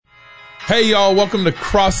Hey y'all, welcome to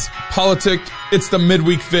Cross Politic. It's the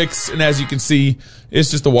midweek fix, and as you can see,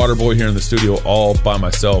 it's just the water boy here in the studio all by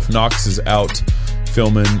myself. Knox is out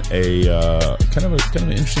filming a kind of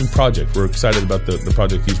an interesting project. We're excited about the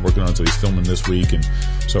project he's working on, so he's filming this week, and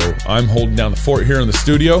so I'm holding down the fort here in the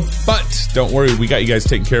studio. But don't worry, we got you guys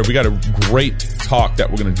taken care of. We got a great talk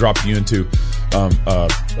that we're going to drop you into.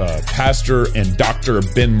 Pastor and Dr.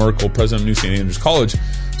 Ben Merkel, president of New St. Andrews College,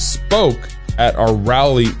 spoke at our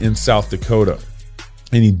rally in South Dakota.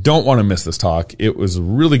 And you don't want to miss this talk. It was a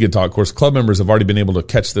really good talk. Of course, club members have already been able to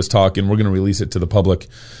catch this talk, and we're going to release it to the public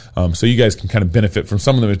so you guys can kind of benefit from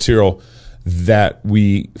some of the material that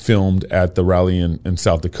we filmed at the rally in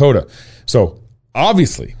South Dakota. So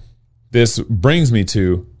obviously, this brings me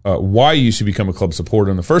to why you should become a club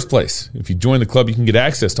supporter in the first place. If you join the club, you can get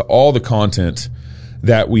access to all the content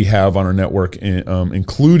that we have on our network,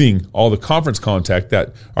 including all the conference contact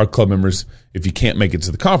that our club members, if you can't make it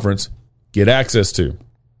to the conference, get access to.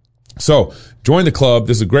 So join the club.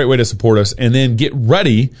 This is a great way to support us. And then get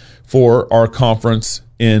ready for our conference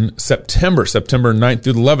in September 9th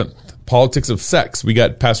through the 11th. Politics of Sex. We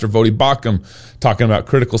got Pastor Vodi Bacham talking about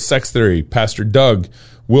critical sex theory. Pastor Doug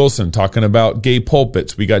Wilson talking about gay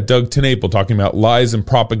pulpits. We got Doug Tenaple talking about lies and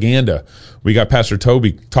propaganda. We got Pastor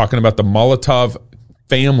Toby talking about the Molotov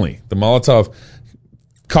family, the Molotov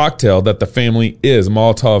cocktail that the family is,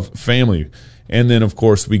 Molotov family. And then, of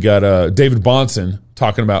course, we got David Bonson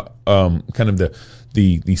talking about kind of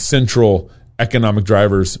the central economic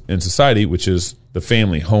drivers in society, which is the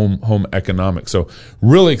family, home economics. So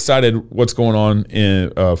really excited what's going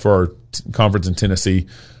on for our conference in Tennessee.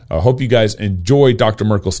 Hope you guys enjoy Dr.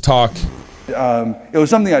 Merkel's talk. It was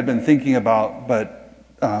something I'd been thinking about, but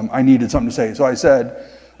I needed something to say. So I said,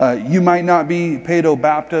 you might not be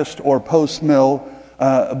Paedobaptist or Postmil,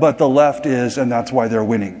 but the left is, and that's why they're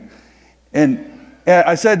winning. And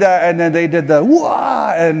I said that, and then they did the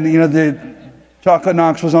wah, and the Chocolate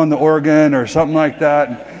Knox was on the organ or something like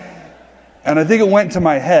that. And I think it went to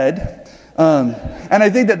my head. And I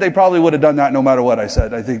think that they probably would have done that no matter what I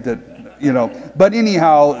said. I think that, but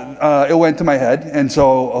anyhow, it went to my head. And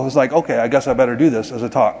so I was like, okay, I guess I better do this as a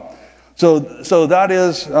talk. So that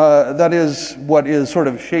is what is sort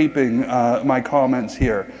of shaping my comments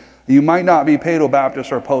here. You might not be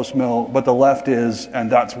Paedobaptist or Postmil, but the left is, and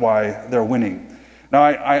that's why they're winning. Now,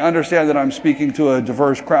 I understand that I'm speaking to a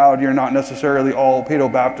diverse crowd. You're not necessarily all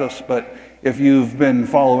Paedobaptists, but if you've been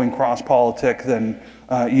following Cross Politic, then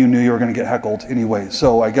you knew you were going to get heckled anyway.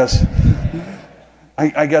 So I guess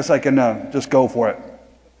I can just go for it.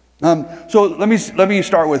 So let me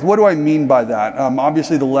start with, what do I mean by that?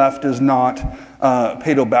 Obviously, the left is not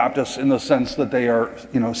Paedobaptists in the sense that they are,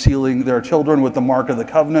 sealing their children with the mark of the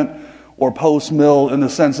covenant, or Postmil in the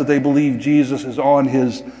sense that they believe Jesus is on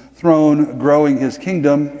his throne, growing his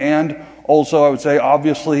kingdom. And also, I would say,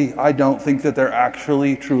 obviously, I don't think that they're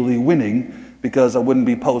actually truly winning, because I wouldn't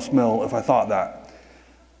be Postmil if I thought that.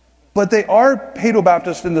 But they are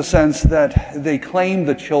Paedobaptist in the sense that they claim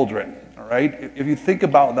the children. Right? If you think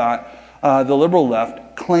about that, the liberal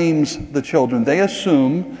left claims the children. They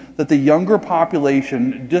assume that the younger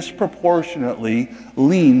population disproportionately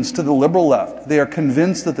leans to the liberal left. They are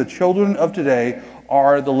convinced that the children of today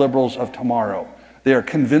are the liberals of tomorrow. They are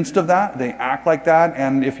convinced of that. They act like that.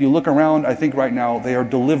 And if you look around, I think right now they are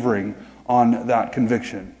delivering on that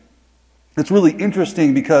conviction. It's really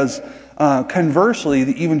interesting because conversely,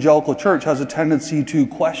 the evangelical church has a tendency to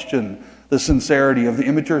question the sincerity of the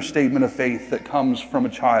immature statement of faith that comes from a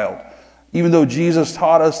child. Even though Jesus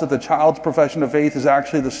taught us that the child's profession of faith is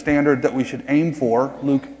actually the standard that we should aim for,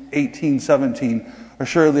 Luke 18:17,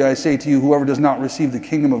 assuredly I say to you, whoever does not receive the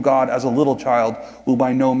kingdom of God as a little child will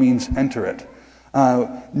by no means enter it.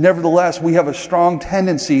 Nevertheless, we have a strong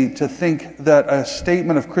tendency to think that a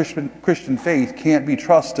statement of Christian faith can't be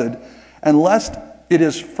trusted unless it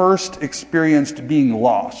is first experienced being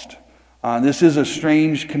lost. This is a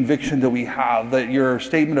strange conviction that we have, that your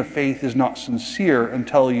statement of faith is not sincere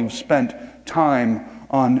until you've spent time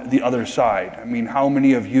on the other side. I mean, how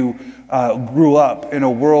many of you grew up in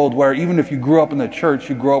a world where, even if you grew up in the church,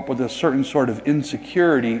 you grew up with a certain sort of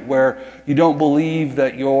insecurity where you don't believe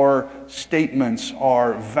that your statements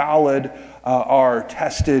are valid, are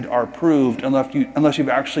tested, are proved, unless you've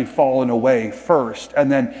actually fallen away first.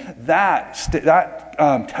 And then that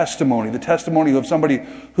testimony, the testimony of somebody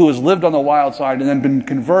who has lived on the wild side and then been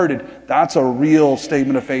converted, that's a real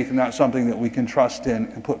statement of faith, and that's something that we can trust in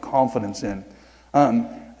and put confidence in.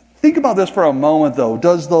 Think about this for a moment, though.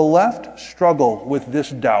 Does the left struggle with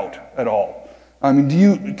this doubt at all? I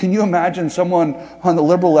mean, can you imagine someone on the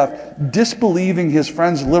liberal left disbelieving his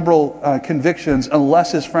friend's liberal convictions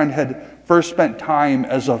unless his friend had first spent time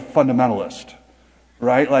as a fundamentalist,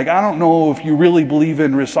 right? Like, I don't know if you really believe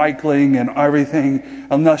in recycling and everything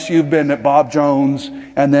unless you've been at Bob Jones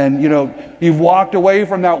and then, you've walked away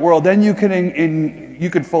from that world. Then you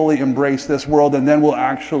can fully embrace this world, and then we'll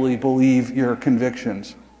actually believe your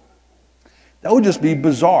convictions. That would just be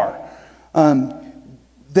bizarre.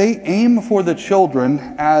 They aim for the children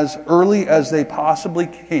as early as they possibly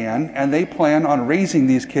can, and they plan on raising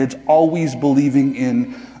these kids always believing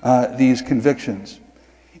in these convictions.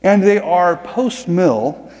 And they are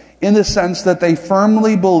post-mill in the sense that they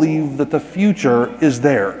firmly believe that the future is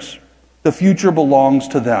theirs. The future belongs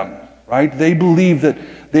to them, right? They believe that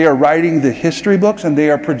they are writing the history books and they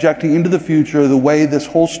are projecting into the future the way this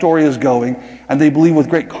whole story is going, and they believe with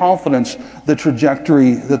great confidence the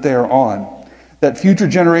trajectory that they are on. That future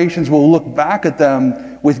generations will look back at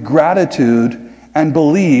them with gratitude and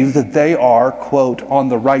believe that they are, quote, on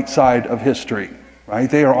the right side of history. Right?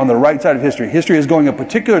 They are on the right side of history. History is going a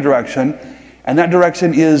particular direction, and that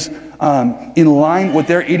direction is in line with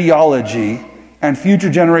their ideology, and future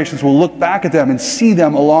generations will look back at them and see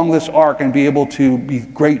them along this arc and be able to be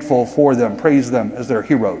grateful for them, praise them as their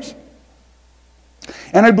heroes.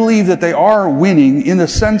 And I believe that they are winning in the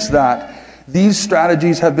sense that these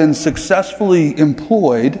strategies have been successfully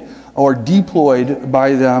employed or deployed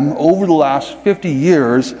by them over the last 50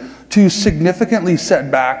 years to significantly set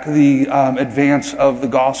back the advance of the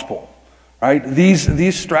gospel. Right?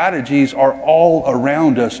 These strategies are all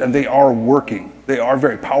around us, and they are working. They are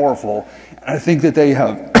very powerful. And I think that they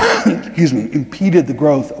have impeded the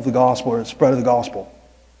growth of the gospel or the spread of the gospel.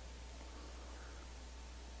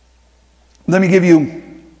 Let me give you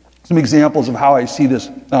some examples of how I see this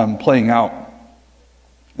playing out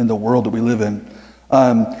in the world that we live in.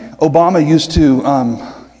 Obama used to,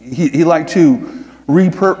 he liked to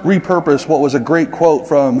repurpose what was a great quote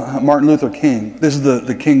from Martin Luther King. This is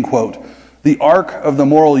the King quote. "The arc of the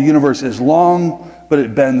moral universe is long, but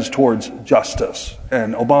it bends towards justice."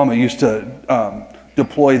 And Obama used to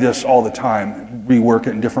deploy this all the time, rework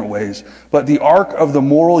it in different ways. But the arc of the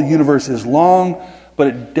moral universe is long,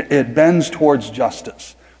 but it bends towards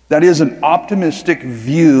justice. That is an optimistic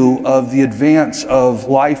view of the advance of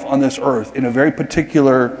life on this earth in a very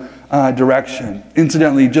particular direction.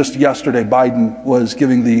 Incidentally, just yesterday, Biden was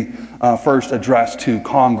giving the first address to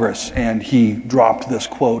Congress, and he dropped this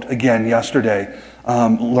quote again yesterday,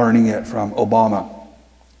 learning it from Obama.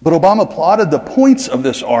 But Obama plotted the points of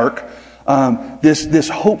this arc, this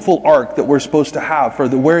hopeful arc that we're supposed to have for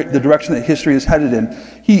the direction that history is headed in.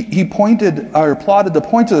 He plotted the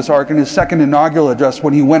points of this arc in his second inaugural address.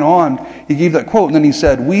 When he went on, he gave that quote, and then he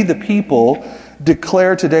said, "We the people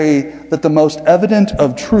declare today that the most evident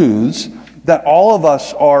of truths, that all of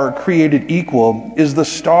us are created equal, is the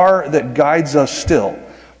star that guides us still,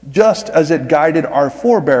 just as it guided our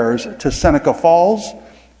forebears to Seneca Falls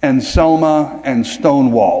and Selma and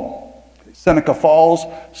Stonewall." Seneca Falls,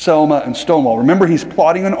 Selma, and Stonewall. Remember, he's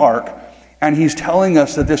plotting an arc, and he's telling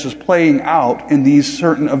us that this is playing out in these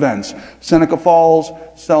certain events. Seneca Falls,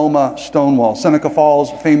 Selma, Stonewall. Seneca Falls,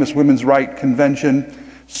 famous women's rights convention.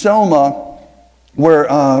 Selma, where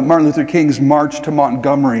Martin Luther King's march to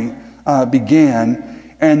Montgomery began,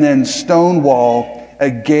 and then Stonewall, a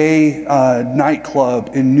gay nightclub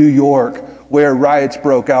in New York where riots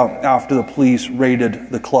broke out after the police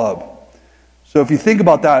raided the club. So if you think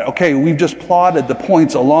about that, okay, we've just plotted the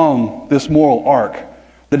points along this moral arc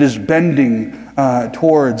that is bending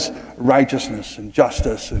towards righteousness and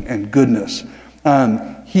justice and goodness.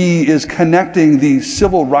 He is connecting the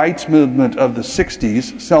civil rights movement of the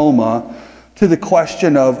 60s, Selma, to the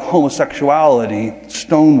question of homosexuality,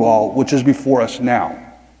 Stonewall, which is before us now.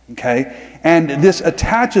 Okay? And this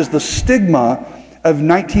attaches the stigma of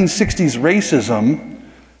 1960s racism,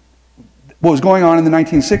 what was going on in the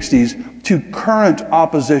 1960s, to current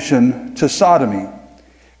opposition to sodomy.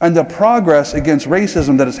 And the progress against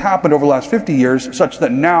racism that has happened over the last 50 years, such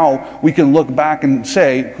that now we can look back and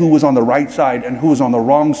say who was on the right side and who was on the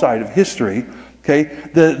wrong side of history. Okay,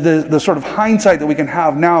 the sort of hindsight that we can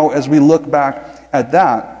have now as we look back at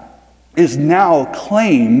that is now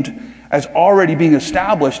claimed as already being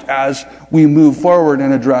established as we move forward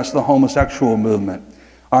and address the homosexual movement.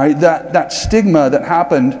 All right, that stigma that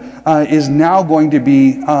happened is now going to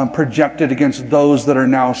be projected against those that are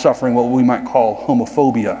now suffering what we might call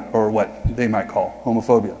homophobia, or what they might call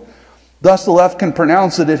homophobia. Thus, the left can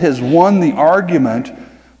pronounce that it has won the argument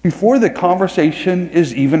before the conversation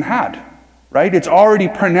is even had. Right? It's already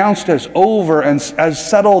pronounced as over and as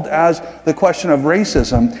settled as the question of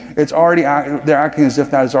racism. They're acting as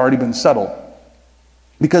if that has already been settled.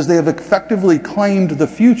 Because they have effectively claimed the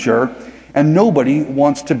future, and nobody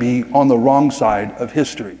wants to be on the wrong side of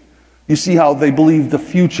history. You see how they believe the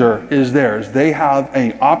future is theirs. They have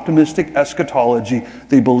an optimistic eschatology.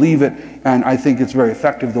 They believe it, and I think it's very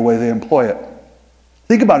effective the way they employ it.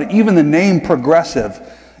 Think about it. Even the name progressive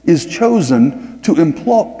is chosen to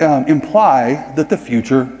imply that the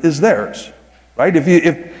future is theirs. Right?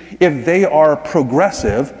 If they are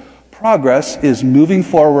progressive, progress is moving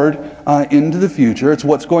forward into the future. It's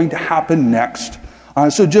what's going to happen next.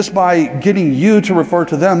 So just by getting you to refer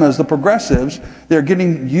to them as the progressives, they're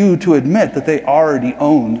getting you to admit that they already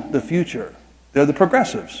own the future. They're the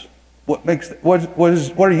progressives. What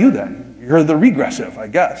are you then? You're the regressive, I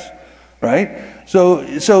guess. Right?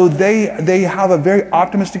 So they have a very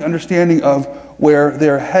optimistic understanding of where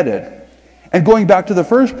they're headed. And going back to the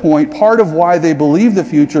first point, part of why they believe the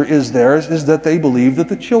future is theirs is that they believe that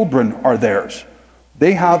the children are theirs.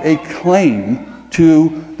 They have a claim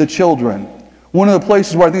to the children. One of the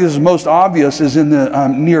places where I think this is most obvious is in the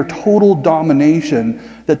near total domination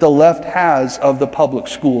that the left has of the public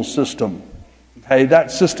school system. Okay,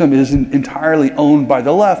 that system is entirely owned by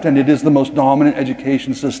the left, and it is the most dominant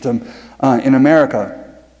education system in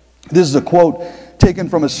America. This is a quote taken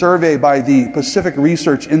from a survey by the Pacific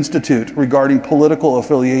Research Institute regarding political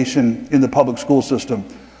affiliation in the public school system.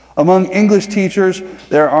 Among English teachers,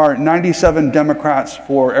 there are 97 Democrats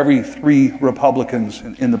for every 3 Republicans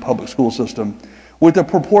in the public school system, with the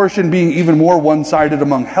proportion being even more one-sided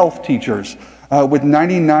among health teachers, with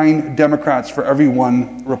 99 Democrats for every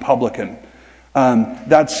 1 Republican.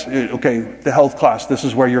 That's, okay, the health class, this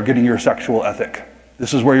is where you're getting your sexual ethic.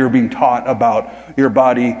 This is where you're being taught about your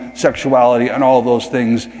body, sexuality, and all of those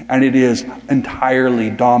things, and it is entirely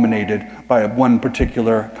dominated by one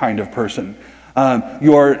particular kind of person.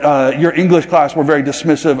 Your English class, we're very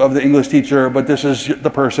dismissive of the English teacher, but this is the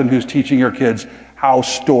person who's teaching your kids how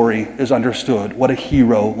story is understood, what a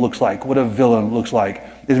hero looks like, what a villain looks like.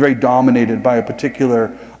 Is very dominated by a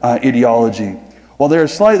particular ideology. While there are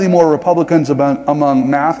slightly more Republicans among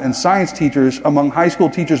math and science teachers, among high school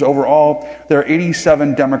teachers overall, there are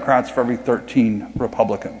 87 Democrats for every 13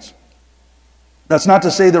 Republicans. That's not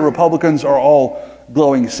to say that Republicans are all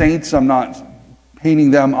glowing saints. I'm not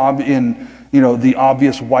painting them in the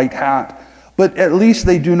obvious white hat. But at least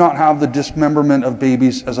they do not have the dismemberment of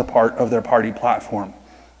babies as a part of their party platform.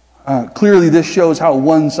 Clearly, this shows how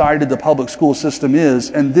one-sided the public school system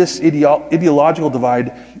is, and this ideological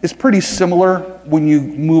divide is pretty similar when you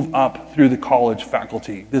move up through the college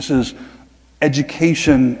faculty. This is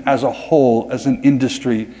education as a whole, as an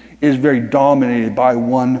industry, is very dominated by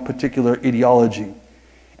one particular ideology.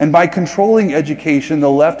 And by controlling education,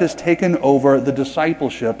 the left has taken over the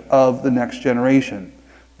discipleship of the next generation.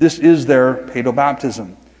 This is their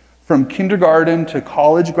paedobaptism. From kindergarten to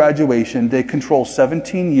college graduation, they control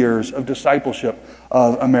 17 years of discipleship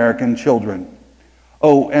of American children.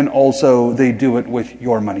 Oh, and also they do it with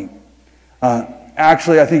your money.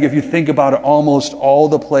 Actually, I think if you think about it, almost all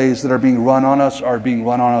the plays that are being run on us are being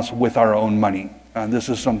run on us with our own money. And this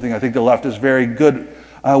is something I think the left is very good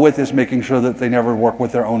with, is making sure that they never work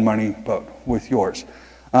with their own money, but with yours.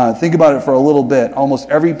 Think about it for a little bit. Almost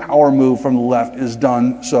every power move from the left is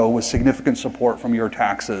done so with significant support from your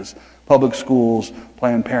taxes. Public schools,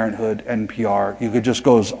 Planned Parenthood, NPR. You could just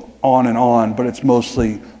go on, but it's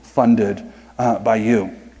mostly funded by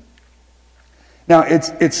you. Now,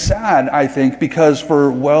 it's sad, I think, because for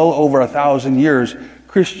well over 1,000 years,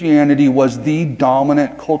 Christianity was the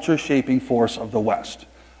dominant culture-shaping force of the West.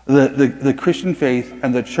 The Christian faith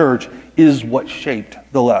and the church is what shaped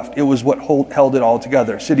the left. It was what held it all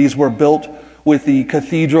together. Cities were built with the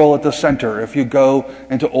cathedral at the center. If you go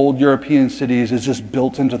into old European cities, it's just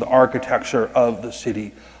built into the architecture of the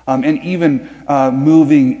city. And even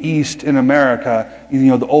moving east in America,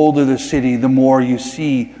 the older the city, the more you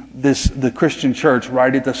see the Christian church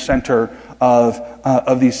right at the center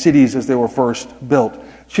of these cities as they were first built.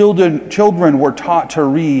 Children were taught to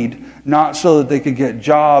read, not so that they could get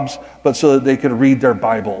jobs, but so that they could read their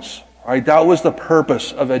Bibles. Right? That was the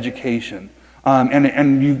purpose of education.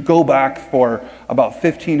 And you go back for about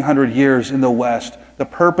 1,500 years in the West, the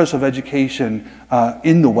purpose of education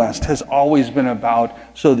in the West has always been about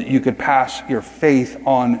so that you could pass your faith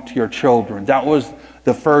on to your children. That was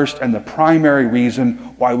the first and the primary reason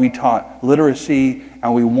why we taught literacy,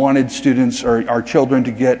 and we wanted students or our children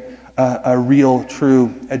to get a real,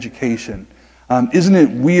 true education. Isn't it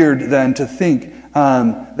weird then to think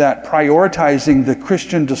that prioritizing the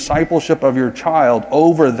Christian discipleship of your child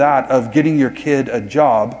over that of getting your kid a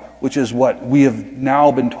job, which is what we have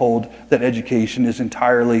now been told that education is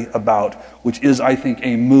entirely about, which is, I think,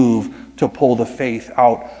 a move to pull the faith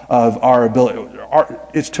out of our ability.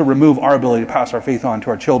 It's to remove our ability to pass our faith on to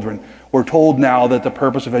our children. We're told now that the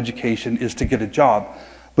purpose of education is to get a job.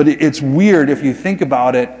 But it's weird if you think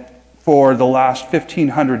about it for the last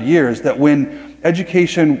 1,500 years, that when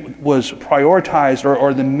education was prioritized,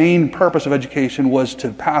 or the main purpose of education was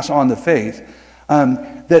to pass on the faith,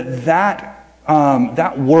 that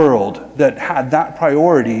world that had that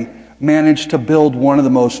priority managed to build one of the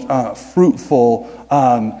most fruitful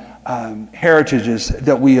heritages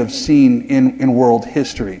that we have seen in world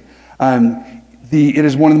history. It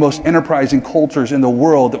is one of the most enterprising cultures in the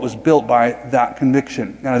world that was built by that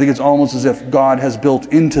conviction. And I think it's almost as if God has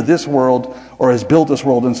built into this world, or has built this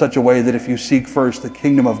world in such a way that if you seek first the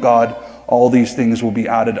kingdom of God, all these things will be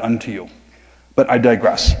added unto you. But I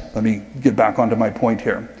digress. Let me get back onto my point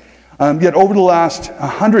here. Yet over the last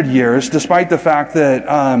 100 years, despite the fact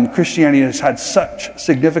that Christianity has had such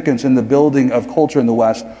significance in the building of culture in the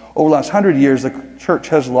West, over the last 100 years, the church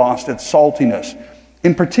has lost its saltiness.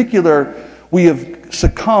 In particular, we have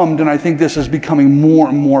succumbed, and I think this is becoming more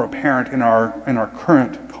and more apparent in our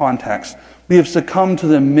current context. We have succumbed to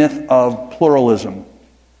the myth of pluralism.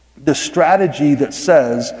 The strategy that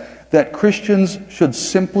says that Christians should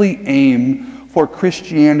simply aim for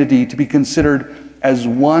Christianity to be considered as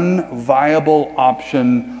one viable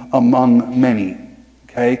option among many.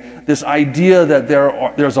 Okay? This idea that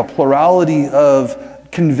there's a plurality of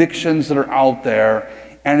convictions that are out there,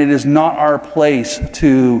 and it is not our place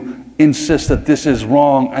to insist that this is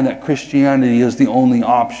wrong and that Christianity is the only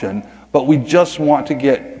option, but we just want to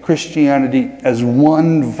get Christianity as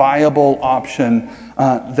one viable option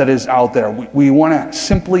that is out there. We want to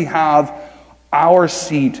simply have our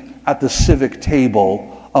seat at the civic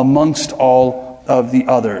table amongst all of the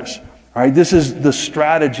others. All right, this is the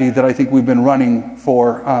strategy that I think we've been running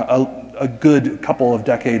for a good couple of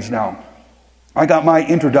decades now. I got my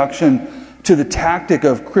introduction to the tactic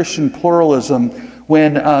of Christian pluralism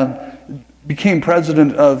when became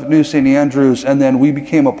president of New St. Andrews, and then we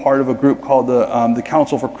became a part of a group called the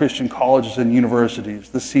Council for Christian Colleges and Universities,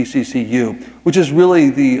 the CCCU, which is really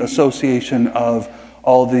the association of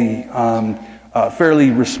all the fairly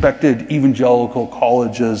respected evangelical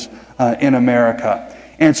colleges in America.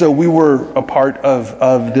 And so we were a part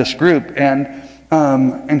of this group,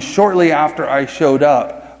 and shortly after I showed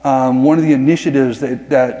up, one of the initiatives that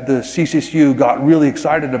the CCCU got really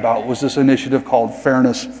excited about was this initiative called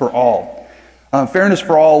Fairness for All. Fairness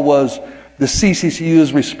for All was the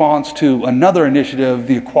CCCU's response to another initiative,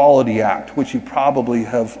 the Equality Act, which you probably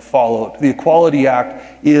have followed. The Equality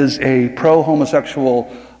Act is a pro-homosexual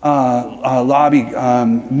lobby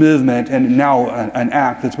movement, and now an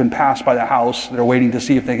act that's been passed by the House. They're waiting to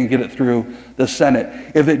see if they can get it through the Senate.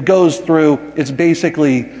 If it goes through, it's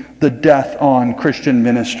basically the death on Christian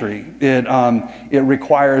ministry. It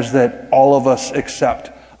requires that all of us accept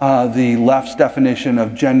the left's definition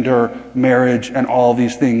of gender, marriage, and all of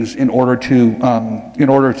these things in order to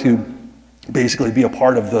basically be a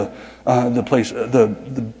part of the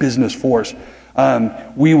business force.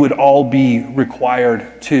 We would all be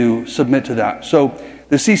required to submit to that. So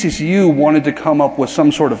the CCCU wanted to come up with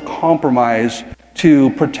some sort of compromise to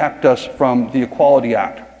protect us from the Equality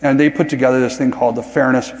Act, and they put together this thing called the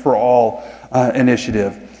Fairness for All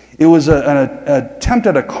initiative. It was an attempt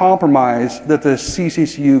at a compromise that the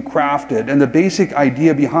CCCU crafted, and the basic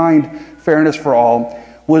idea behind Fairness for All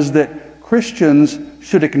was that Christians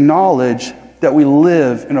should acknowledge that we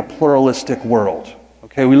live in a pluralistic world.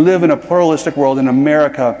 Okay, we live in a pluralistic world, and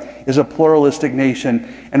America is a pluralistic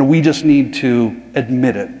nation, and we just need to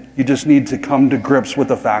admit it. You just need to come to grips with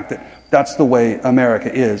the fact that that's the way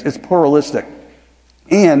America is. It's pluralistic.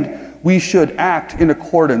 And we should act in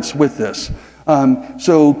accordance with this.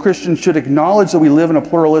 So Christians should acknowledge that we live in a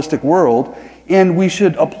pluralistic world, and we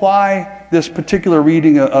should apply this particular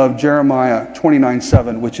reading of Jeremiah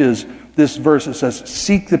 29:7, which is this verse that says,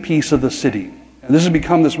 "Seek the peace of the city." And this has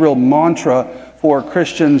become this real mantra for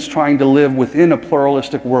Christians trying to live within a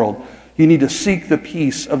pluralistic world. You need to seek the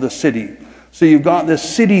peace of the city. So you've got this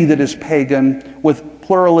city that is pagan with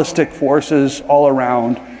pluralistic forces all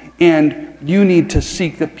around, and you need to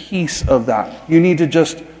seek the peace of that. You need to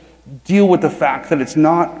just deal with the fact that it's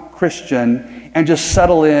not Christian and just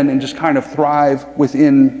settle in and just kind of thrive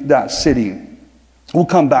within that city. We'll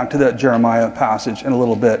come back to that Jeremiah passage in a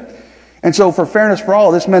little bit. And so for Fairness for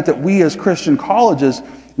All, this meant that we as Christian colleges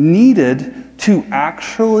needed to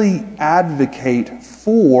actually advocate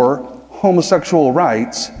for homosexual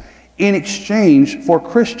rights in exchange for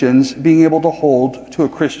Christians being able to hold to a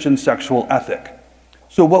Christian sexual ethic.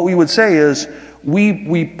 So what we would say is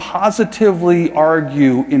we positively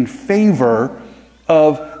argue in favor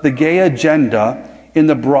of the gay agenda in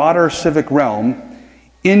the broader civic realm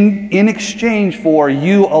in exchange for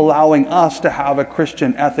you allowing us to have a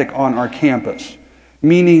Christian ethic on our campus.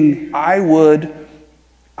 Meaning I would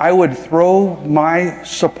I would throw my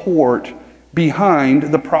support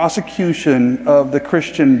behind the prosecution of the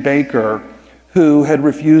Christian baker who had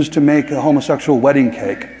refused to make a homosexual wedding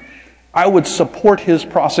cake. I would support his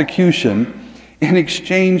prosecution in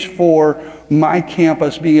exchange for my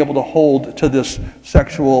campus being able to hold to this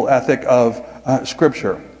sexual ethic of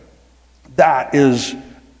Scripture. That is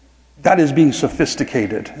being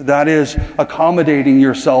sophisticated. That is accommodating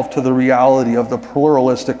yourself to the reality of the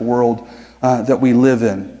pluralistic world that we live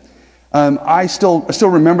in. I still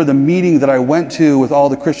remember the meeting that I went to with all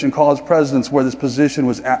the Christian college presidents where this position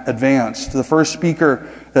was advanced. The first speaker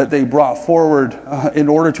that they brought forward in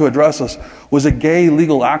order to address us was a gay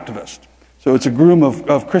legal activist. So it's a group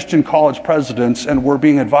of Christian college presidents, and we're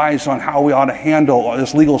being advised on how we ought to handle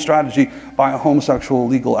this legal strategy by a homosexual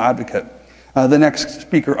legal advocate. The next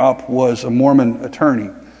speaker up was a Mormon attorney.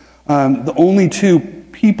 The only two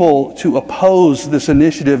people to oppose this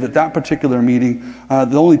initiative at that particular meeting,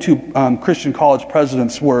 the only two Christian college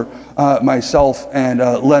presidents were myself and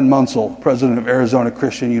Len Munsell, president of Arizona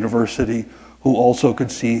Christian University, who also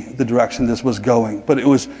could see the direction this was going. But it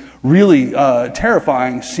was really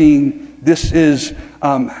terrifying seeing this is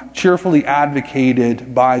cheerfully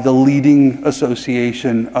advocated by the leading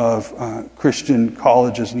association of Christian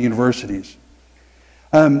colleges and universities.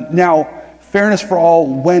 Now, Fairness for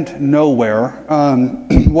All went nowhere.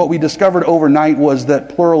 What we discovered overnight was that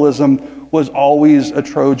pluralism was always a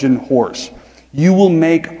Trojan horse. You will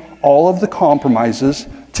make all of the compromises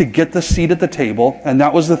to get the seat at the table, and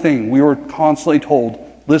that was the thing. We were constantly told,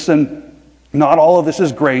 listen, not all of this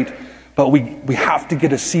is great, but we have to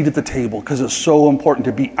get a seat at the table because it's so important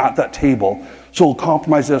to be at that table. So we'll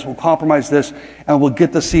compromise this, and we'll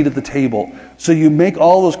get the seat at the table. So you make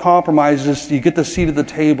all those compromises, you get the seat at the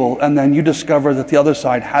table, and then you discover that the other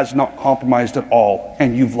side has not compromised at all,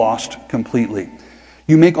 and you've lost completely.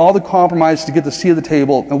 You make all the compromises to get the seat at the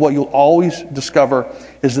table, and what you'll always discover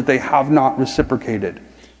is that they have not reciprocated.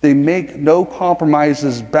 They make no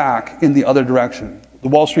compromises back in the other direction. The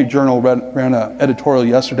Wall Street Journal ran an editorial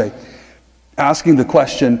yesterday asking the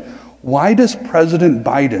question, why does President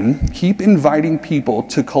Biden keep inviting people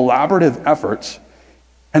to collaborative efforts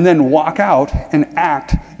and then walk out and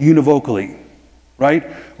act univocally?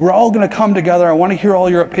 Right? We're all going to come together. I want to hear all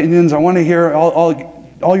your opinions. I want to hear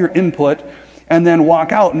all your input, and then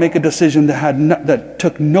walk out and make a decision that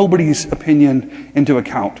took nobody's opinion into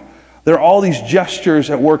account. There are all these gestures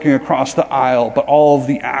at working across the aisle, but all of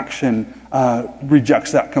the action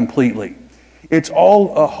rejects that completely. It's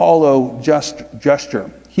all a hollow gesture.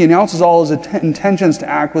 He announces all his intentions to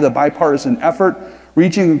act with a bipartisan effort,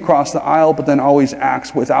 reaching across the aisle, but then always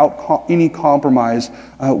acts without any compromise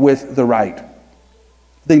with the right.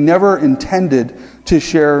 They never intended to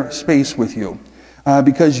share space with you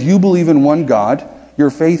because you believe in one God. Your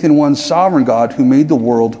faith in one sovereign God who made the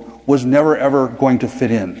world was never ever going to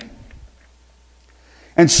fit in.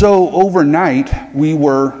 And so overnight, we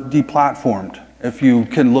were deplatformed. If you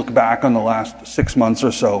can look back on the last 6 months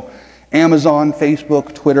or so, Amazon,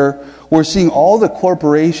 Facebook, Twitter, we're seeing all the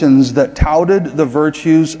corporations that touted the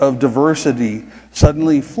virtues of diversity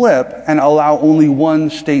suddenly flip and allow only one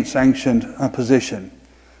state-sanctioned position.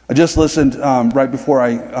 I just listened right before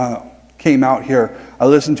I came out here. I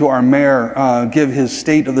listened to our mayor give his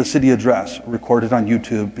State of the City address, recorded on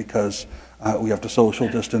YouTube because we have to social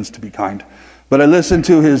distance to be kind. But I listened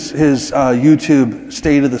to his YouTube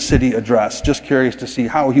State of the City address, just curious to see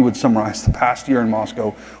how he would summarize the past year in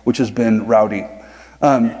Moscow, which has been rowdy.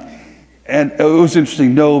 And it was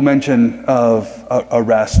interesting, no mention of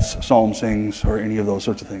arrests, psalm sings, or any of those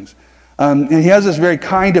sorts of things. And he has this very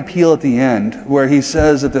kind appeal at the end, where he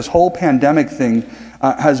says that this whole pandemic thing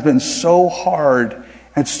has been so hard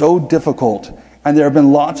and so difficult, and there have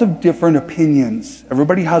been lots of different opinions.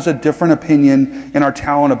 Everybody has a different opinion in our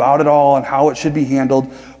town about it all and how it should be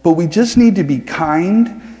handled. But we just need to be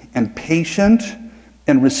kind and patient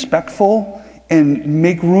and respectful and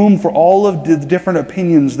make room for all of the different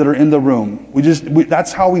opinions that are in the room.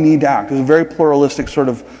 That's how we need to act. It's a very pluralistic sort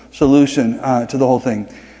of solution to the whole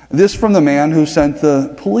thing. This from the man who sent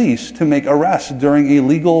the police to make arrests during a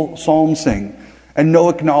legal psalm sing. And no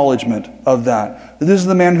acknowledgement of that. This is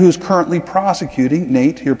the man who's currently prosecuting,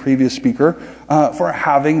 Nate, your previous speaker, for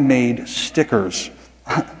having made stickers.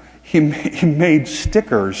 He made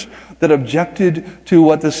stickers that objected to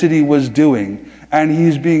what the city was doing. And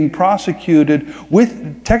he's being prosecuted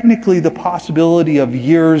with technically the possibility of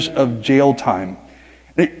years of jail time.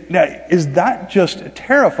 Now, is that just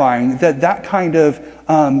terrifying that kind of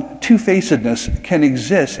two-facedness can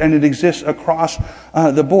exist, and it exists across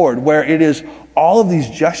the board, where it is all of these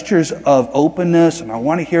gestures of openness, and I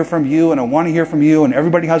want to hear from you, and I want to hear from you, and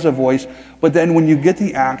everybody has a voice. But then when you get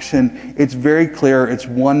the action, it's very clear it's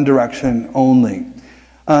one direction only.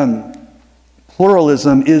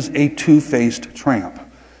 Pluralism is a two-faced tramp.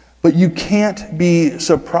 But you can't be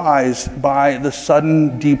surprised by the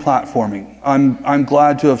sudden deplatforming. I'm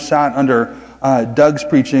glad to have sat under Doug's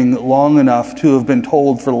preaching long enough to have been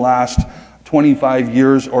told for the last 25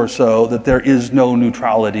 years or so that there is no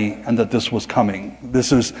neutrality and that this was coming.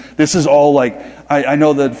 This is all like, I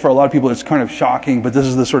know that for a lot of people it's kind of shocking, but this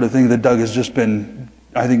is the sort of thing that Doug has just been,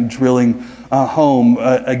 I think, drilling home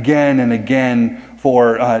again and again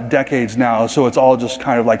for decades now. So it's all just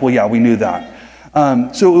kind of like, well, yeah, we knew that.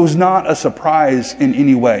 So it was not a surprise in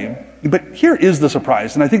any way. But here is the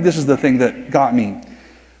surprise, and I think this is the thing that got me.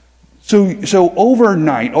 So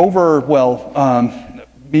overnight,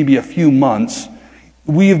 maybe a few months,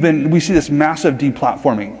 we see this massive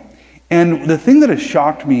deplatforming. And the thing that has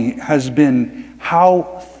shocked me has been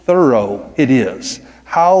how thorough it is.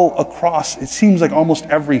 How across, it seems like almost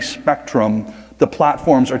every spectrum, the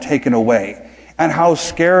platforms are taken away. And how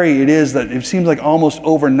scary it is that it seems like almost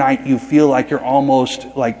overnight you feel like you're almost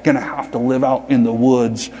like going to have to live out in the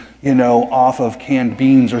woods, off of canned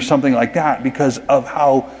beans or something like that because of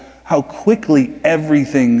how quickly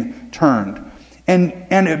everything turned. And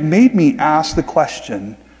it made me ask the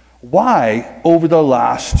question, why over the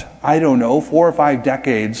last, 4 or 5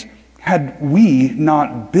 decades, had we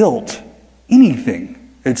not built anything,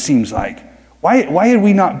 it seems like? Why had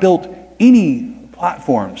we not built any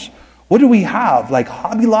platforms? What do we have? Like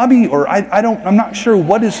Hobby Lobby? Or I'm not sure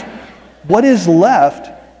what is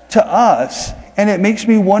left to us. And it makes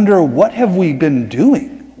me wonder, what have we been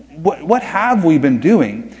doing? What have we been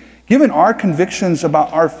doing? Given our convictions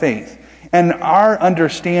about our faith and our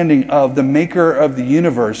understanding of the maker of the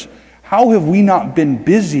universe, how have we not been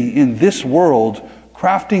busy in this world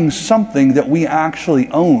crafting something that we actually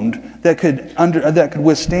owned that could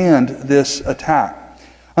withstand this attack?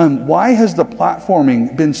 Why has the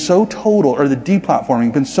platforming been so total, or the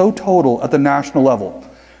deplatforming been so total at the national level?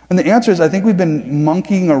 And the answer is, I think we've been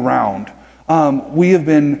monkeying around. We have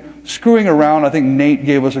been screwing around. I think Nate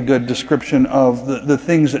gave us a good description of the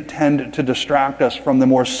things that tend to distract us from the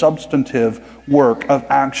more substantive work of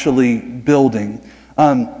actually building.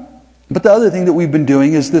 But the other thing that we've been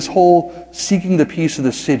doing is this whole seeking the peace of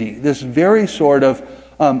the city, this very sort of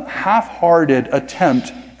half-hearted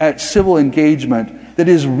attempt at civil engagement that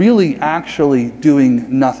is really actually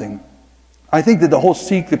doing nothing. I think that the whole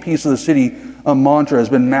seek the peace of the city mantra has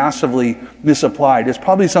been massively misapplied. It's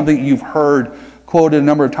probably something you've heard quoted a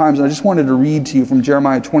number of times, and I just wanted to read to you from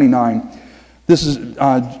Jeremiah 29. This is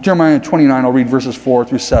Jeremiah 29, I'll read verses 4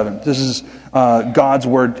 through 7. This is God's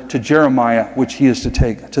word to Jeremiah, which he is to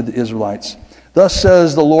take to the Israelites. Thus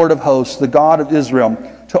says the Lord of hosts, the God of Israel,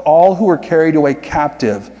 to all who are carried away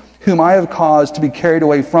captive, whom I have caused to be carried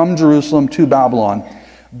away from Jerusalem to Babylon.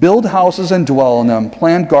 Build houses and dwell in them,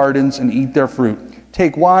 plant gardens and eat their fruit.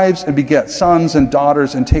 Take wives and beget sons and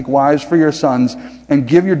daughters, and take wives for your sons, and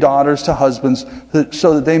give your daughters to husbands,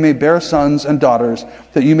 so that they may bear sons and daughters,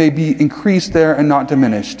 that you may be increased there and not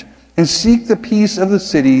diminished. And seek the peace of the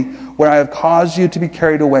city where I have caused you to be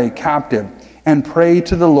carried away captive, and pray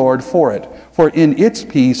to the Lord for it. For in its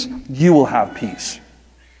peace you will have peace.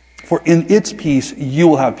 For in its peace you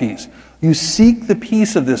will have peace. You seek the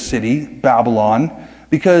peace of this city, Babylon,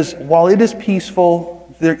 because while it is peaceful,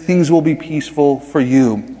 things will be peaceful for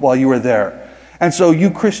you while you are there. And so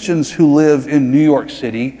you Christians who live in New York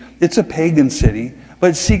City, it's a pagan city,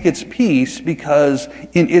 but seek its peace because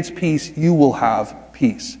in its peace you will have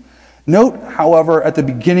peace. Note, however, at the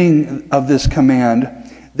beginning of this command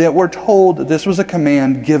that we're told that this was a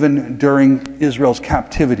command given during Israel's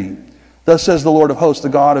captivity. Thus says the Lord of hosts, the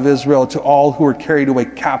God of Israel, to all who are carried away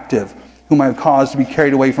captive, whom I have caused to be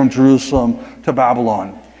carried away from Jerusalem to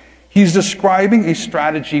Babylon. He's describing a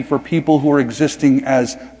strategy for people who are existing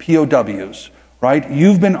as POWs, right?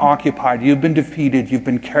 You've been occupied, you've been defeated, you've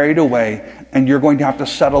been carried away, and you're going to have to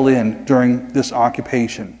settle in during this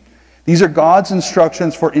occupation. These are God's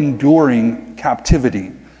instructions for enduring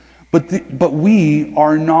captivity. But we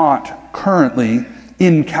are not currently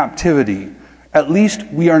in captivity. At least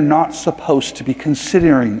we are not supposed to be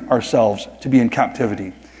considering ourselves to be in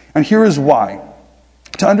captivity. And here is why.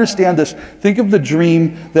 To understand this, think of the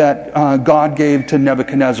dream that God gave to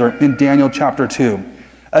Nebuchadnezzar in Daniel chapter 2.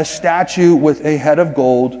 A statue with a head of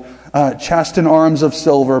gold, chest and arms of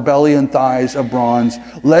silver, belly and thighs of bronze,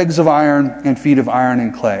 legs of iron, and feet of iron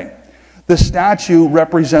and clay. The statue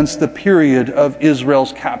represents the period of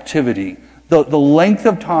Israel's captivity, the length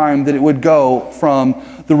of time that it would go from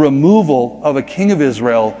the removal of a king of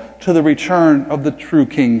Israel to the return of the true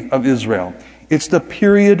king of Israel. It's the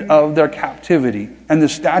period of their captivity, and the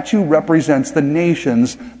statue represents the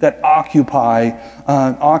nations that occupy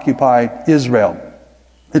Israel.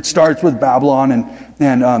 It starts with Babylon,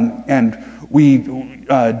 and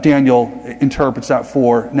Daniel interprets that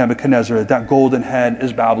for Nebuchadnezzar. That golden head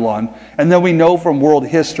is Babylon, and then we know from world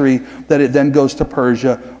history that it then goes to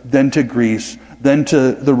Persia, then to Greece, then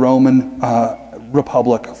to the Roman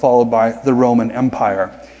Republic, followed by the Roman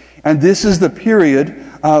Empire. And this is the period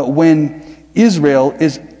when Israel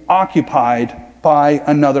is occupied by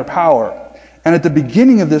another power. And at the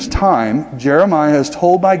beginning of this time, Jeremiah is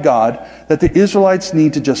told by God that the Israelites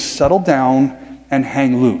need to just settle down and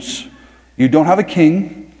hang loose. You don't have a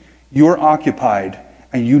king, you're occupied,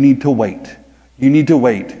 and you need to wait. You need to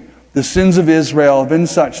wait. The sins of Israel have been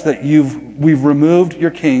such that we've removed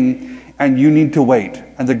your king, and you need to wait.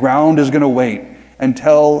 And the ground is going to wait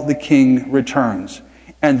until the king returns.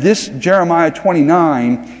 And this Jeremiah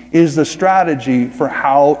 29 is the strategy for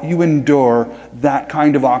how you endure that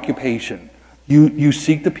kind of occupation. You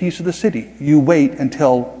seek the peace of the city. You wait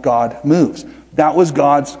until God moves. That was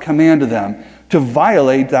God's command to them. To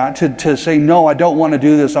violate that, to say, no, I don't want to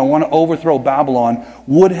do this, I want to overthrow Babylon,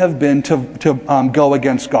 would have been to go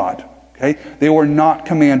against God. Okay? They were not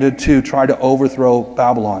commanded to try to overthrow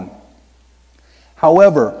Babylon.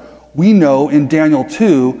 However, we know in Daniel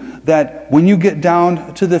 2 that when you get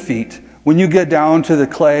down to the feet, when you get down to the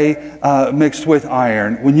clay mixed with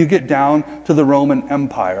iron, when you get down to the Roman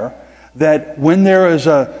Empire, that when there is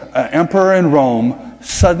an emperor in Rome,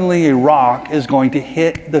 suddenly a rock is going to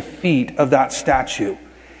hit the feet of that statue.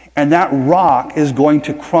 And that rock is going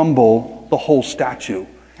to crumble the whole statue.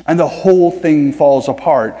 And the whole thing falls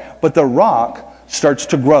apart. But the rock starts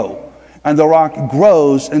to grow. And the rock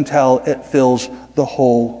grows until it fills the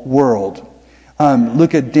whole world.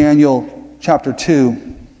 Look at Daniel chapter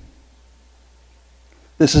 2.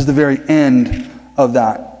 This is the very end of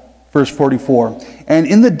that. Verse 44. And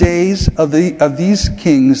in the days of these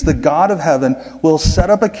kings, the God of heaven will set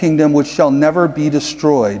up a kingdom which shall never be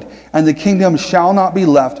destroyed. And the kingdom shall not be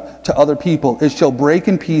left to other people. It shall break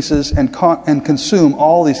in pieces and consume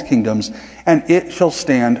all these kingdoms. And it shall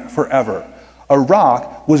stand forever. A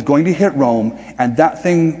rock was going to hit Rome, and that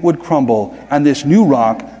thing would crumble. And this new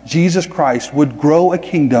rock, Jesus Christ, would grow a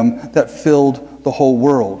kingdom that filled the whole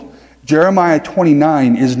world. Jeremiah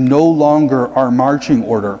 29 is no longer our marching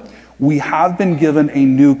order. We have been given a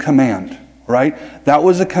new command, right? That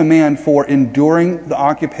was a command for enduring the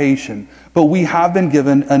occupation. But we have been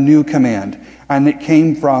given a new command, and it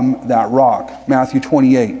came from that rock, Matthew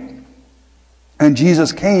 28. And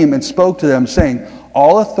Jesus came and spoke to them, saying,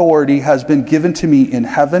 all authority has been given to me in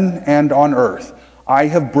heaven and on earth. I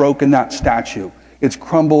have broken that statue. It's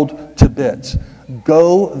crumbled to bits.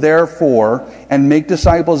 Go, therefore, and make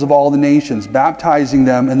disciples of all the nations, baptizing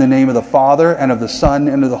them in the name of the Father and of the Son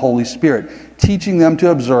and of the Holy Spirit, teaching them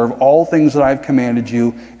to observe all things that I have commanded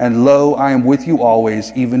you, and lo, I am with you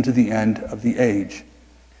always, even to the end of the age.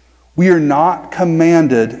 We are not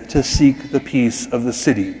commanded to seek the peace of the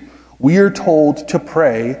city. We are told to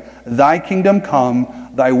pray, thy kingdom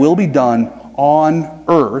come, thy will be done on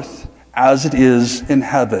earth as it is in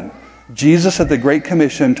heaven. Jesus at the Great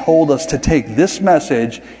Commission told us to take this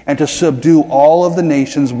message and to subdue all of the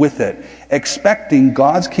nations with it, expecting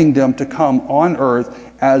God's kingdom to come on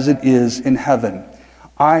earth as it is in heaven.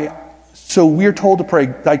 So we're told to pray,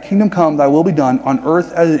 thy kingdom come, thy will be done on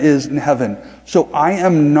earth as it is in heaven. So I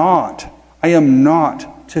am not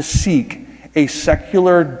to seek a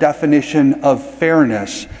secular definition of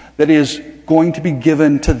fairness that is going to be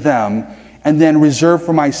given to them and then reserve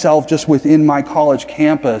for myself just within my college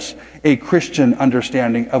campus a Christian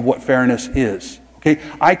understanding of what fairness is. Okay?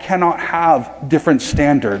 I cannot have different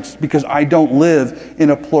standards because I don't live in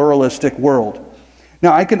a pluralistic world.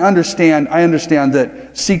 Now I understand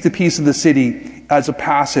that seek the peace of the city as a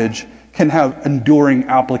passage can have enduring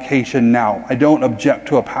application now. I don't object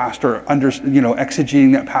to a pastor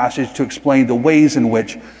exegeting that passage to explain the ways in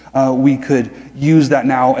which we could use that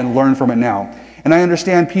now and learn from it now. And I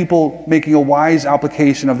understand people making a wise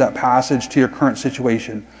application of that passage to your current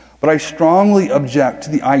situation. But I strongly object to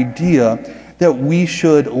the idea that we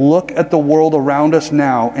should look at the world around us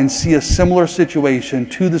now and see a similar situation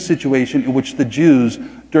to the situation in which the Jews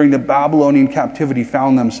during the Babylonian captivity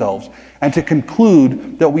found themselves, and to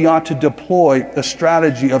conclude that we ought to deploy a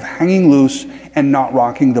strategy of hanging loose and not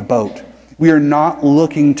rocking the boat. We are not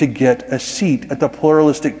looking to get a seat at the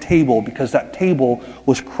pluralistic table because that table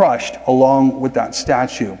was crushed along with that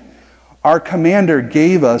statue. Our commander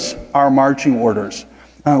gave us our marching orders.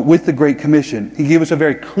 with the Great Commission. He gave us a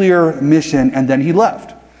very clear mission, and then he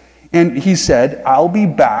left. And he said, I'll be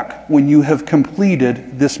back when you have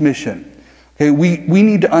completed this mission. Okay, we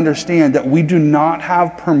need to understand that we do not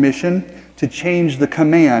have permission to change the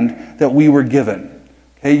command that we were given.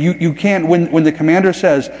 Okay, you can't, when the commander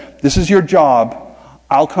says, this is your job,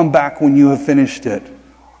 I'll come back when you have finished it.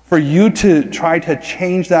 For you to try to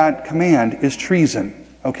change that command is treason.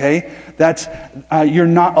 Okay? You're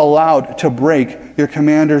not allowed to break your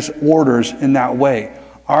commander's orders in that way.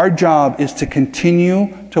 Our job is to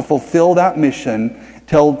continue to fulfill that mission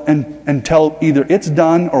until either it's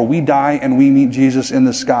done or we die and we meet Jesus in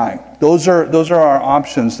the sky. Those are our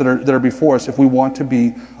options that are before us if we want to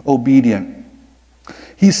be obedient.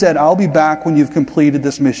 He said, I'll be back when you've completed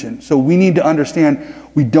this mission. So we need to understand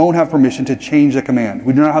we don't have permission to change the command.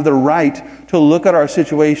 We do not have the right to look at our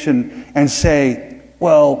situation and say,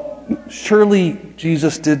 well, surely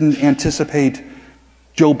Jesus didn't anticipate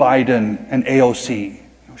Joe Biden and AOC.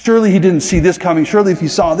 Surely he didn't see this coming. Surely if he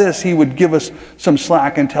saw this, he would give us some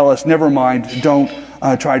slack and tell us, never mind, don't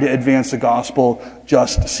try to advance the gospel,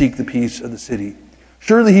 just seek the peace of the city.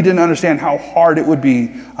 Surely he didn't understand how hard it would be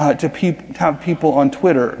to have people on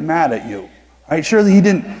Twitter mad at you. Right? Surely he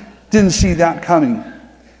didn't see that coming.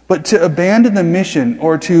 But to abandon the mission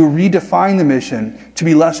or to redefine the mission to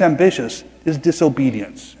be less ambitious is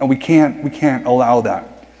disobedience, and we can't allow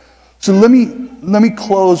that. So let me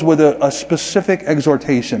close with a specific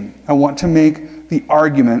exhortation. I want to make the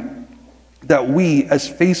argument that we, as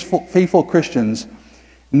faithful Christians,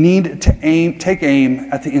 need to take aim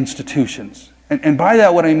at the institutions. And by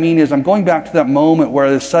that, what I mean is I'm going back to that moment where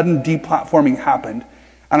the sudden deplatforming happened,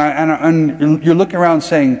 and you're looking around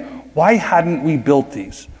saying, why hadn't we built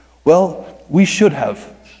these? Well, we should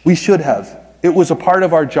have. We should have. It was a part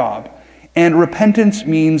of our job. And repentance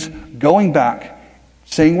means going back,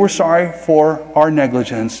 saying we're sorry for our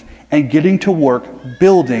negligence, and getting to work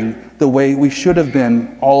building the way we should have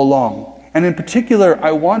been all along. And in particular,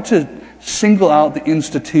 I want to single out the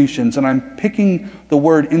institutions, and I'm picking the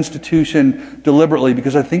word institution deliberately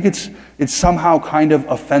because I think it's somehow kind of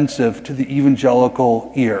offensive to the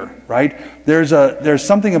evangelical ear, right? There's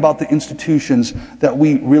something about the institutions that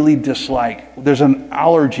we really dislike. There's an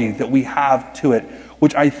allergy that we have to it,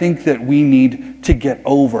 which I think that we need to get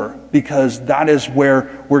over because that is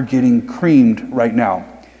where we're getting creamed right now.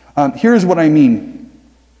 Here's what I mean.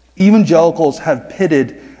 Evangelicals have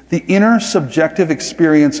pitted the inner subjective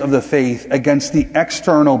experience of the faith against the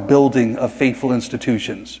external building of faithful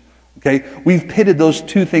institutions. Okay? We've pitted those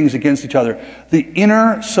two things against each other. The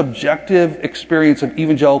inner subjective experience of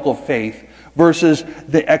evangelical faith versus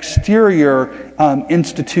the exterior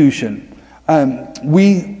institution.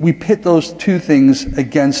 We pit those two things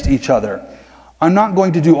against each other. I'm not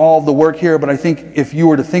going to do all of the work here, but I think if you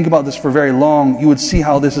were to think about this for very long, you would see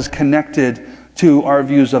how this is connected to our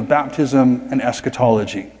views of baptism and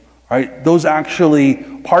eschatology. Right? Those actually,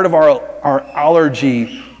 part of our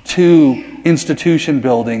allergy to institution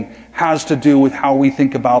building has to do with how we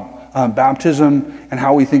think about baptism and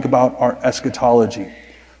how we think about our eschatology.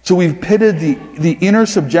 So we've pitted the inner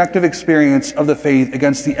subjective experience of the faith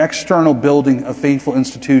against the external building of faithful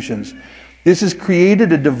institutions. This has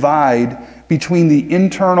created a divide between the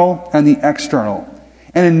internal and the external.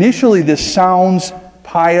 And initially this sounds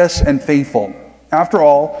pious and faithful. After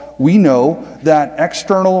all, we know that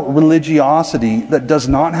external religiosity that does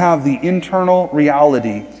not have the internal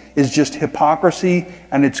reality is just hypocrisy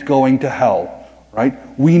and it's going to hell, right?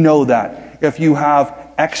 We know that. If you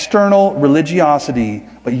have external religiosity,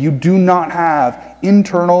 but you do not have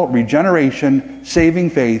internal regeneration, saving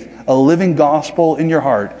faith, a living gospel in your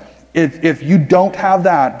heart, if you don't have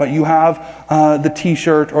that, but you have the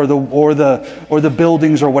T-shirt or the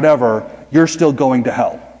buildings or whatever, you're still going to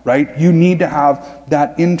hell. Right? You need to have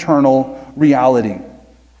that internal reality.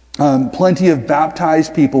 Plenty of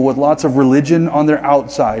baptized people with lots of religion on their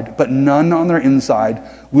outside, but none on their inside,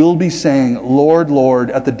 will be saying, Lord, Lord,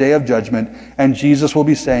 at the day of judgment, and Jesus will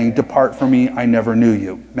be saying, depart from me, I never knew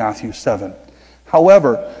you. Matthew 7.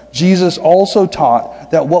 However, Jesus also taught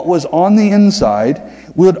that what was on the inside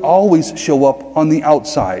would always show up on the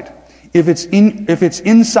outside. If it's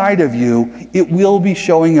inside of you, it will be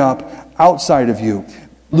showing up outside of you.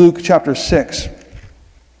 Luke chapter 6,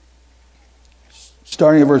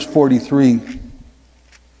 starting at verse 43.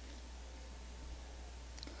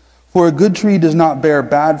 For a good tree does not bear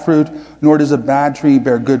bad fruit, nor does a bad tree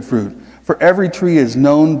bear good fruit. For every tree is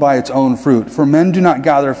known by its own fruit. For men do not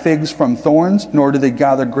gather figs from thorns, nor do they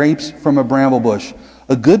gather grapes from a bramble bush.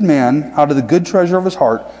 A good man, out of the good treasure of his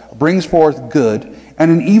heart, brings forth good, and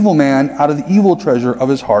an evil man, out of the evil treasure of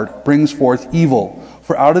his heart, brings forth evil.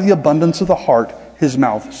 For out of the abundance of the heart, his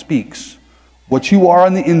mouth speaks. What you are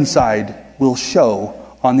on the inside will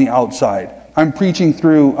show on the outside. I'm preaching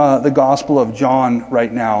through the Gospel of John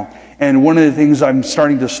right now, and one of the things I'm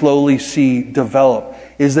starting to slowly see develop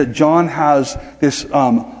is that John has this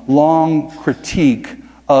long critique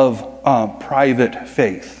of private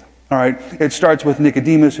faith. All right, it starts with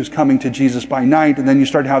Nicodemus, who's coming to Jesus by night, and then you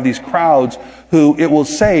start to have these crowds who, it will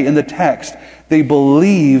say in the text, they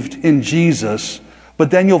believed in Jesus,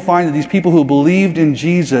 but then you'll find that these people who believed in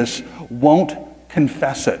Jesus won't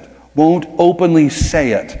confess it, won't openly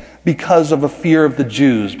say it, because of a fear of the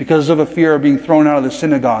Jews, because of a fear of being thrown out of the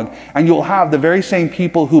synagogue. And you'll have the very same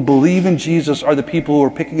people who believe in Jesus are the people who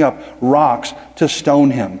are picking up rocks to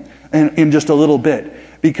stone him in just a little bit.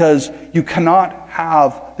 Because you cannot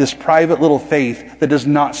have this private little faith that does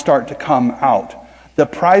not start to come out. The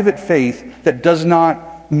private faith that does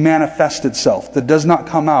not manifest itself, that does not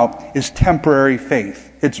come out, is temporary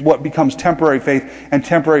faith. It's what becomes temporary faith, and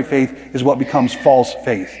temporary faith is what becomes false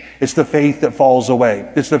faith. It's the faith that falls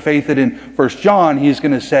away. It's the faith that in 1 John, he's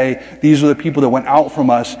going to say, these are the people that went out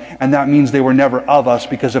from us, and that means they were never of us,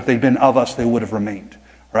 because if they'd been of us, they would have remained.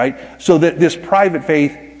 Right? So that this private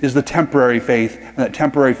faith is the temporary faith, and that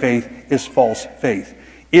temporary faith is false faith.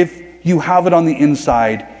 If you have it on the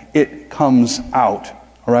inside, it comes out.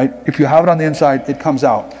 All right? If you have it on the inside, it comes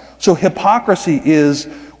out. So hypocrisy is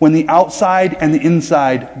when the outside and the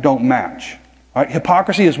inside don't match. All right?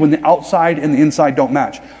 Hypocrisy is when the outside and the inside don't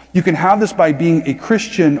match. You can have this by being a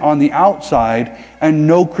Christian on the outside and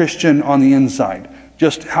no Christian on the inside.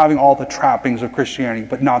 Just having all the trappings of Christianity,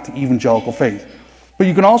 but not the evangelical faith. But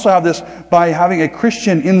you can also have this by having a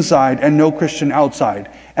Christian inside and no Christian outside.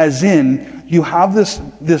 As in, you have this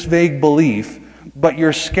vague belief, but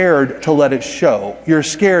you're scared to let it show. You're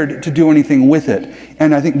scared to do anything with it.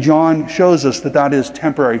 And I think John shows us that that is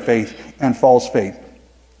temporary faith and false faith.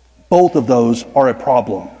 Both of those are a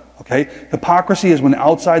problem. Okay? Hypocrisy is when the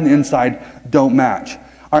outside and the inside don't match.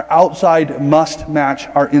 Our outside must match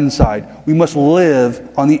our inside. We must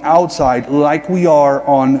live on the outside like we are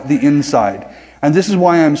on the inside. And this is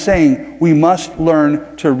why I'm saying we must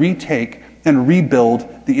learn to retake and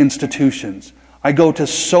rebuild the institutions. I go to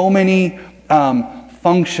so many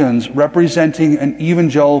functions representing an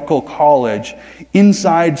evangelical college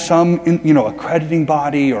inside some accrediting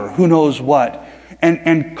body or who knows what,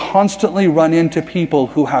 and constantly run into people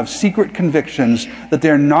who have secret convictions that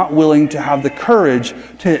they're not willing to have the courage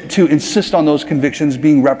to insist on those convictions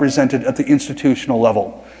being represented at the institutional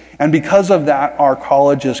level. And because of that, our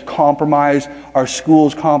college is compromised, our school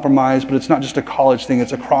is compromised, but it's not just a college thing,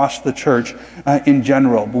 it's across the church in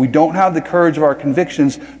general. But we don't have the courage of our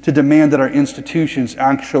convictions to demand that our institutions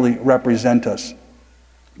actually represent us.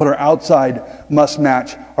 But our outside must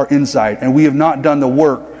match our inside, and we have not done the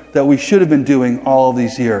work that we should have been doing all of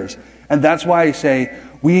these years. And that's why I say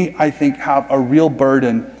we, I think, have a real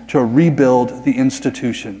burden to rebuild the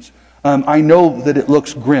institutions. I know that it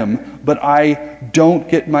looks grim, but I don't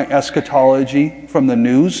get my eschatology from the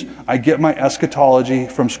news. I get my eschatology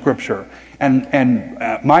from Scripture.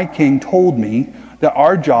 And my King told me that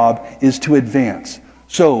our job is to advance.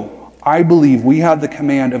 So I believe we have the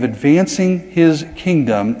command of advancing His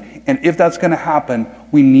kingdom, and if that's going to happen,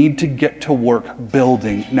 we need to get to work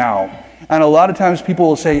building now. And a lot of times people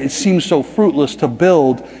will say, it seems so fruitless to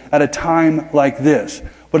build at a time like this.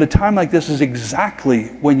 But a time like this is exactly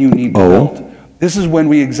when you need to build. This is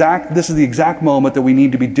the exact moment that we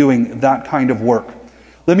need to be doing that kind of work.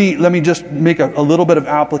 Let me just make a little bit of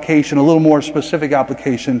application, a little more specific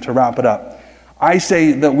application to wrap it up. I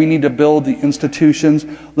say that we need to build the institutions.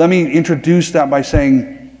 Let me introduce that by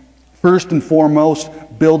saying, first and foremost,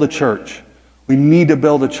 build a church. We need to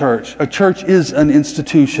build a church. A church is an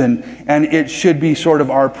institution, and it should be sort of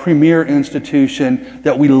our premier institution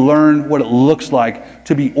that we learn what it looks like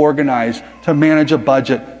to be organized, to manage a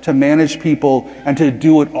budget, to manage people, and to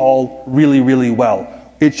do it all really, really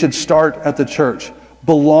well. It should start at the church.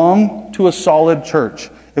 Belong to a solid church.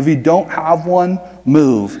 If you don't have one,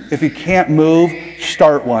 move. If you can't move,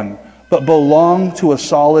 start one. But belong to a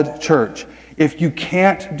solid church. If you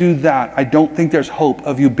can't do that, I don't think there's hope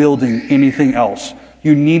of you building anything else.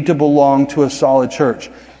 You need to belong to a solid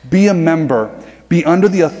church. Be a member. Be under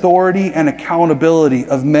the authority and accountability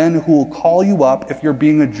of men who will call you up if you're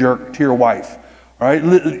being a jerk to your wife. All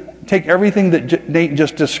right? Take everything that Nate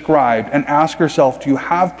just described and ask yourself, do you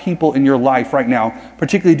have people in your life right now,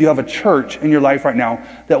 particularly do you have a church in your life right now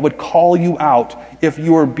that would call you out if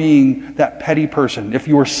you are being that petty person, if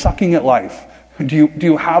you were sucking at life? Do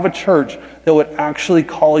you have a church that would actually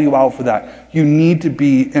call you out for that? You need to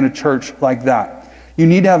be in a church like that. You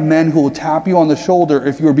need to have men who will tap you on the shoulder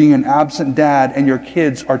if you're being an absent dad and your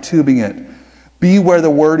kids are tubing it. Be where the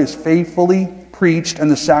word is faithfully preached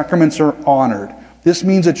and the sacraments are honored. This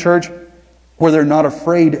means a church where they're not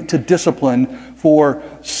afraid to discipline for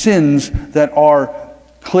sins that are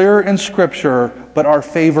clear in Scripture but are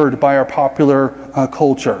favored by our popular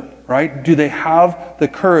culture. Right? Do they have the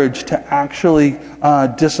courage to actually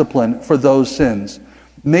discipline for those sins?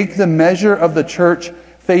 Make the measure of the church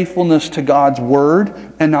faithfulness to God's word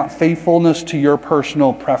and not faithfulness to your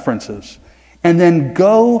personal preferences. And then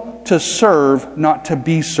go to serve, not to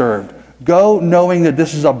be served. Go knowing that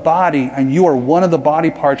this is a body and you are one of the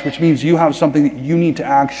body parts, which means you have something that you need to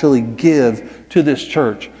actually give to this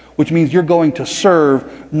church. Which means you're going to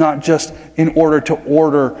serve, not just in order to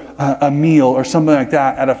order a meal or something like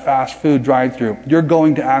that at a fast food drive-thru. You're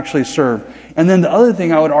going to actually serve. And then the other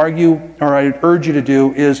thing I would argue, or I'd urge you to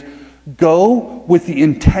do, is go with the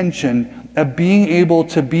intention of being able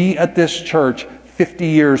to be at this church 50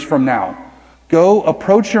 years from now. Go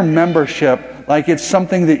approach your membership like it's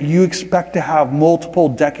something that you expect to have multiple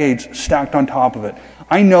decades stacked on top of it.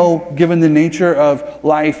 I know, given the nature of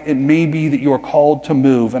life, it may be that you are called to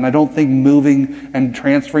move, and I don't think moving and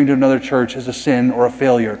transferring to another church is a sin or a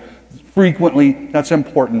failure. Frequently, that's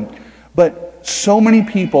important. But so many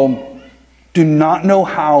people do not know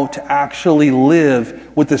how to actually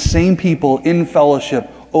live with the same people in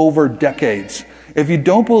fellowship over decades. If you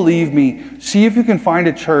don't believe me, see if you can find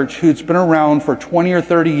a church who's been around for 20 or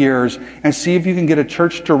 30 years and see if you can get a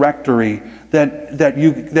church directory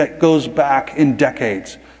that goes back in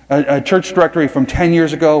decades. A church directory from 10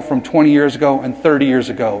 years ago, from 20 years ago, and 30 years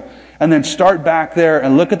ago. And then start back there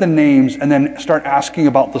and look at the names and then start asking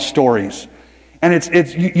about the stories. And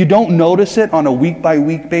you don't notice it on a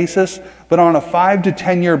week-by-week basis, but on a 5 to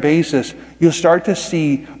 10 year basis, you'll start to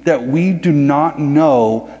see that we do not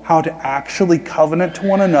know how to actually covenant to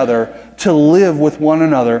one another, to live with one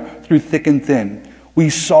another through thick and thin. We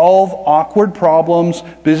solve awkward problems,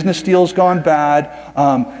 business deals gone bad,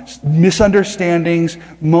 misunderstandings,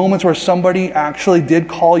 moments where somebody actually did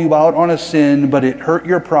call you out on a sin, but it hurt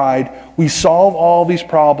your pride. We solve all these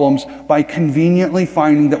problems by conveniently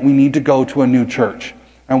finding that we need to go to a new church.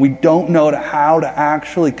 And we don't know how to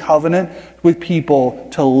actually covenant with people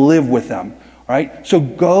to live with them. Right? So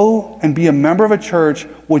go and be a member of a church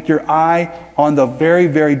with your eye on the very,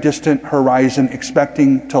 very distant horizon,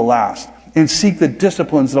 expecting to last. And seek the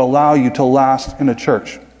disciplines that allow you to last in a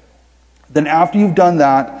church. Then after you've done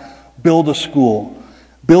that, build a school.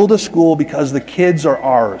 Build a school because the kids are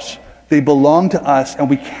ours. They belong to us, and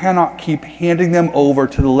we cannot keep handing them over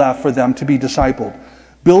to the left for them to be discipled.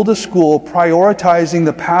 Build a school prioritizing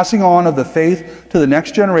the passing on of the faith to the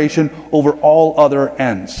next generation over all other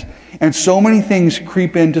ends. And so many things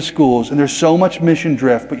creep into schools, and there's so much mission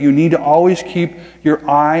drift, but you need to always keep your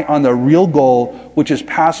eye on the real goal, which is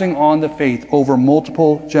passing on the faith over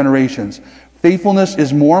multiple generations. Faithfulness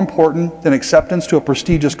is more important than acceptance to a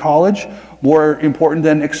prestigious college, more important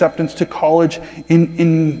than acceptance to college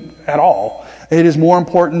in at all. It is more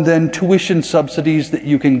important than tuition subsidies that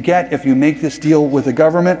you can get if you make this deal with the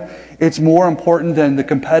government. It's more important than the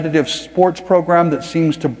competitive sports program that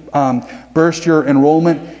seems to burst your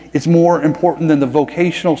enrollment. It's more important than the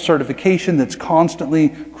vocational certification that's constantly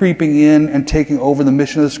creeping in and taking over the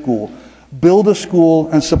mission of the school. Build a school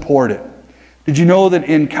and support it. Did you know that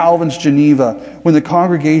in Calvin's Geneva, when the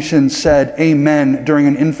congregation said amen during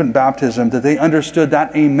an infant baptism, that they understood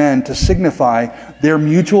that amen to signify their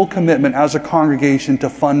mutual commitment as a congregation to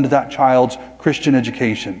fund that child's Christian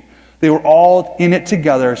education? They were all in it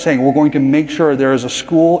together saying, we're going to make sure there is a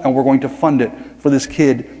school and we're going to fund it for this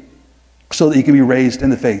kid so that he can be raised in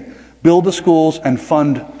the faith. Build the schools and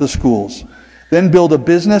fund the schools. Then build a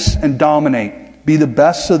business and dominate. Be the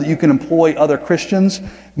best so that you can employ other Christians.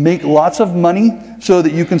 Make lots of money so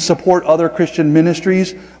that you can support other Christian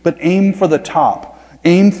ministries. But aim for the top.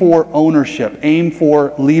 Aim for ownership. Aim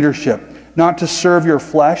for leadership. Not to serve your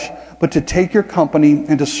flesh, but to take your company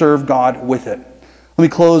and to serve God with it. Let me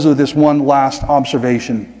close with this one last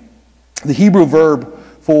observation. The Hebrew verb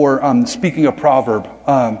for speaking a proverb.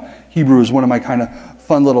 Hebrew is one of my kind of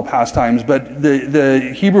fun little pastimes. But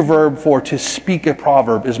the Hebrew verb for to speak a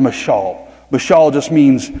proverb is mashal. Mashal just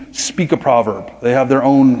means speak a proverb. They have their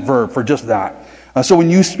own verb for just that. So when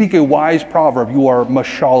you speak a wise proverb, you are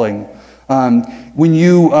mashaling.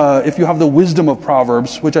 If you have the wisdom of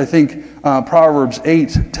Proverbs, which I think Proverbs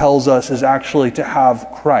 8 tells us is actually to have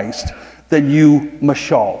Christ, then you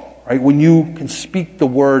mashal. Right? When you can speak the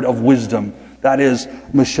word of wisdom, that is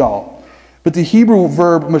mashal. But the Hebrew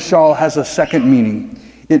verb mashal has a second meaning.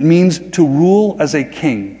 It means to rule as a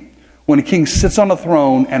king. When a king sits on a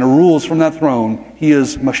throne and rules from that throne, he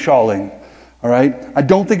is mashaling. All right? I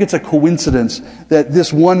don't think it's a coincidence that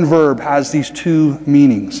this one verb has these two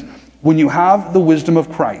meanings. When you have the wisdom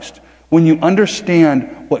of Christ, when you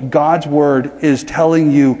understand what God's word is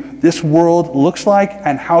telling you this world looks like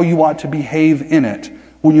and how you ought to behave in it,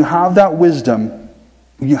 when you have that wisdom,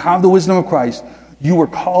 when you have the wisdom of Christ, you are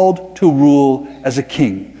called to rule as a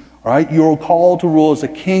king. All right? You are called to rule as a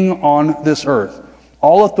king on this earth.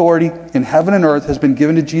 All authority in heaven and earth has been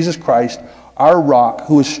given to Jesus Christ, our rock,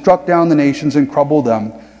 who has struck down the nations and crumbled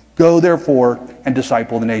them. Go therefore and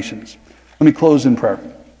disciple the nations. Let me close in prayer.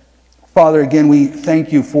 Father, again, we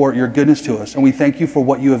thank you for your goodness to us, and we thank you for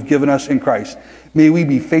what you have given us in Christ. May we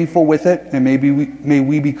be faithful with it, and may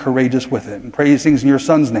we be courageous with it. And pray these things in your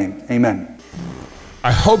Son's name. Amen.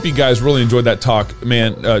 I hope you guys really enjoyed that talk.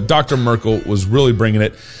 Man, Dr. Merkel was really bringing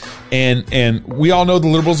it. And we all know the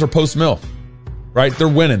liberals are post-mill, right? They're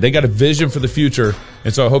winning. They got a vision for the future.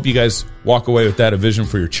 And so I hope you guys walk away with that, a vision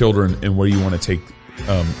for your children and where you want to take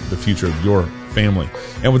the future of your family.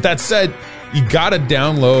 And with that said, you got to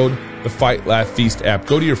download the Fight, Laugh, Feast app.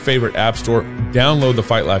 Go to your favorite app store, download the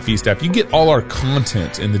Fight, Laugh, Feast app. You get all our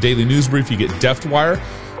content in the daily news brief. You get DeftWire.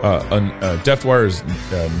 DeftWire is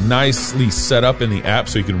nicely set up in the app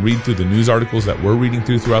so you can read through the news articles that we're reading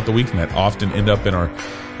throughout the week and that often end up in our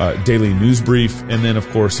daily news brief. And then, of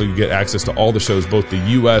course, so you get access to all the shows, both the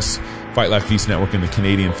U.S. Fight, Laugh, Feast Network and the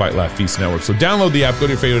Canadian Fight, Laugh, Feast Network. So download the app, go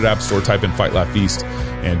to your favorite app store, type in Fight, Laugh, Feast,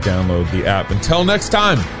 and download the app. Until next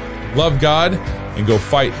time, love God and go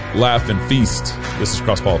fight, laugh, and feast. This is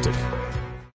Cross Politic.